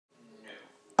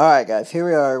Alright guys, here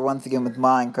we are once again with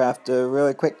Minecraft, a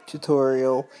really quick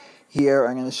tutorial here.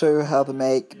 I'm going to show you how to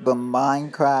make the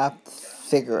Minecraft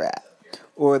cigarette,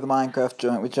 or the Minecraft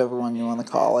joint, whichever one you want to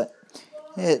call it.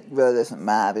 It really doesn't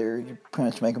matter, you pretty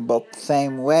much make them both the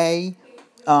same way.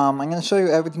 I'm going to show you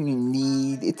everything you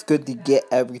need. It's good to get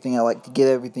everything. I like to get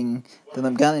everything that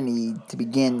I'm going to need to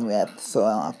begin with, so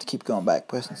I don't have to keep going back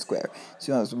pressing square.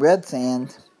 So you want some red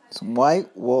sand, some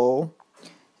white wool,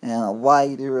 and a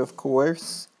lighter, of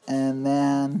course. And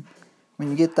then when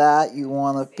you get that, you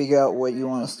want to figure out what you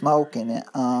want to smoke in it.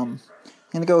 I'm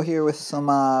going to go here with some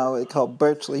what they call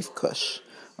birch leaf kush,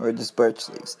 or just birch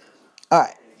leaves.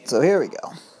 Alright, so here we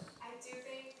go.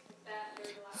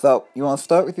 So you want to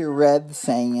start with your red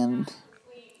sand,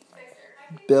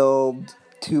 build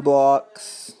 2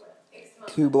 blocks,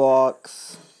 2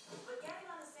 blocks,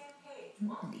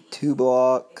 2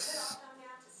 blocks,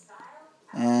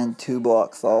 and 2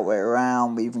 blocks all the way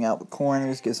around, leaving out the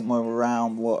corners, gives it more of a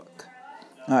round look.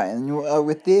 Alright, and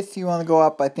with this you want to go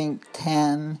up, I think,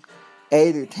 10,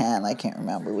 8 or 10, I can't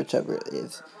remember, whichever it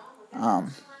is.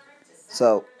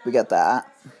 So, we got that.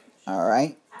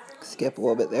 Alright, skip a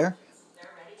little bit there.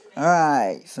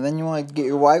 Alright, so then you want to get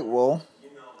your white wool,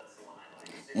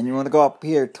 and you want to go up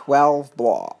here 12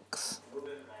 blocks.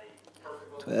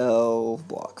 12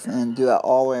 blocks, and then do that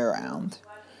all the way around,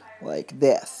 like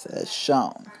this, as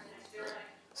shown.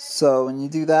 So when you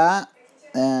do that,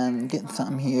 and get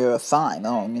something here, a sign.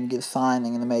 Oh, I'm going to get a sign.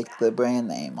 I'm going to make the brand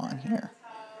name on here.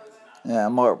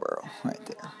 Marlboro, right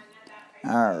there.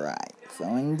 Alright, so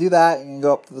when you do that, you're going to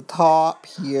go up to the top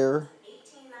here,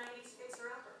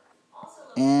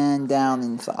 and down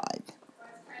inside.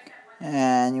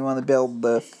 And you want to build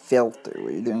the filter.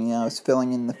 What you're doing now is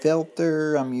filling in the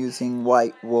filter. I'm using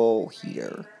white wool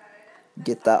here.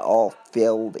 Get that all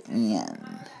filled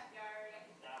in.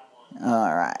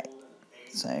 Alright,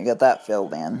 so you got that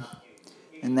filled in.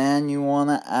 And then you want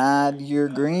to add your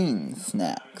greens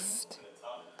next.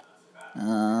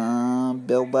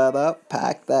 Build that up,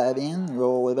 pack that in,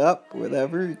 roll it up,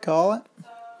 whatever you call it.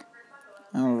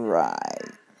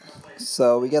 Alright,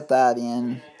 so we got that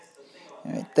in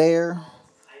right there.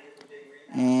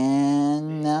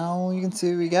 And now you can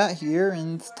see what we got here,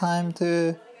 and it's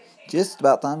just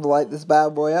about time to light this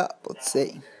bad boy up. Let's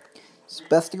see. It's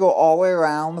best to go all the way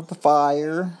around with the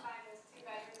fire.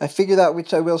 I figured out,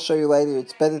 which I will show you later,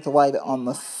 it's better to light it on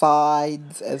the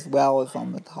sides as well as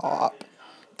on the top.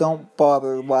 Don't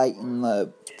bother lighting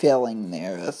the filling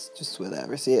there, that's just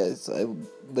whatever. See, it's a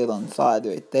lit on the side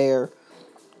right there.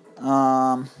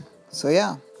 So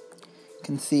yeah. You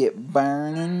can see it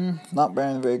burning. It's not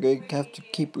burning very good, you have to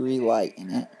keep relighting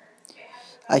it.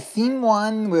 I seen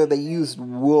one where they used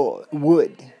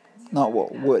wood.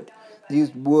 They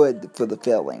used wood for the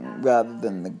filling rather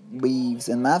than the leaves,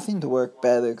 and that seemed to work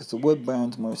better because the wood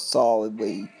burns more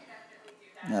solidly,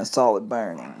 solid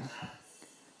burning.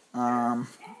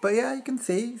 But yeah, you can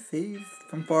see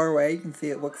from far away, you can see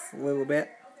it looks a little bit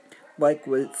like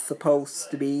what it's supposed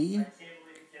to be.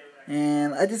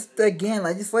 And I just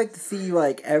like to see,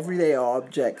 like, everyday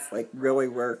objects, like, really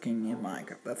working in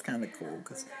Minecraft. That's kind of cool,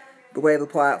 because the way the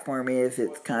platform is,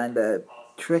 it's kind of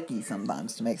tricky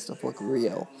sometimes to make stuff look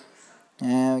real.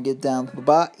 And we get down to the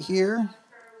bot here.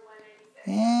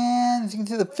 And as you can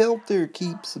see, the filter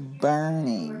keeps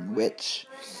burning, which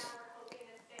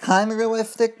kind of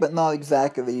realistic, but not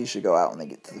exactly. You should go out when they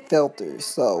get to the filters.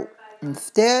 So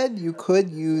instead, you could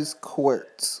use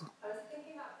quartz,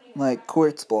 like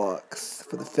quartz blocks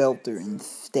for the filter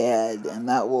instead, and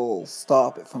that will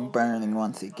stop it from burning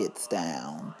once it gets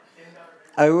down.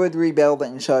 I would rebuild it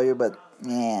and show you, but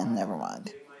never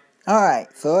mind.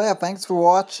 Alright, so yeah, thanks for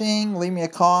watching. Leave me a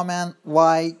comment,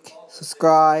 like,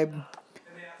 subscribe,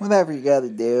 whatever you gotta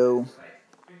do.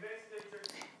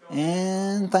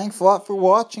 And thanks a lot for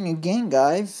watching again,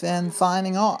 guys, and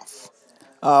signing off.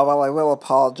 Well, I will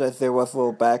apologize, there was a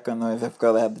little background noise, I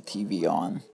forgot I had the TV on.